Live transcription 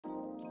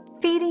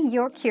feeding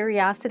your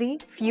curiosity,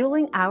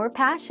 fueling our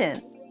passion.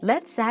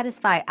 Let's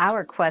satisfy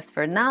our quest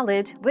for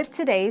knowledge with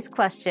today's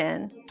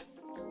question.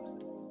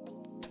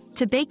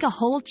 To bake a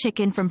whole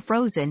chicken from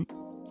frozen,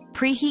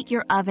 preheat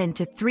your oven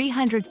to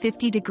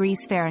 350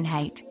 degrees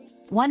Fahrenheit,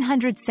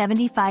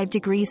 175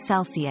 degrees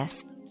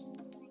Celsius.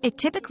 It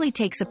typically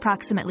takes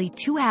approximately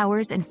 2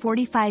 hours and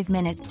 45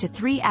 minutes to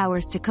 3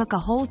 hours to cook a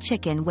whole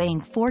chicken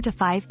weighing 4 to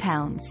 5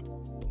 pounds.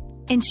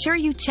 Ensure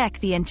you check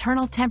the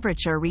internal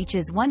temperature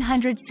reaches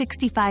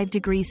 165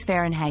 degrees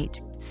Fahrenheit,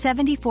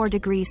 74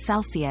 degrees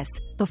Celsius,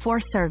 before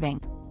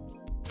serving.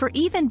 For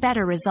even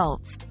better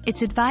results,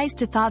 it's advised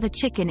to thaw the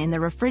chicken in the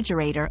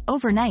refrigerator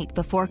overnight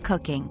before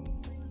cooking.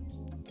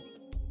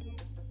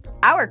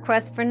 Our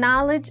quest for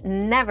knowledge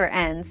never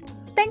ends.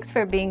 Thanks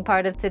for being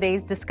part of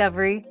today's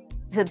discovery.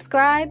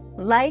 Subscribe,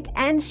 like,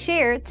 and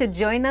share to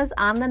join us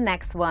on the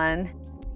next one.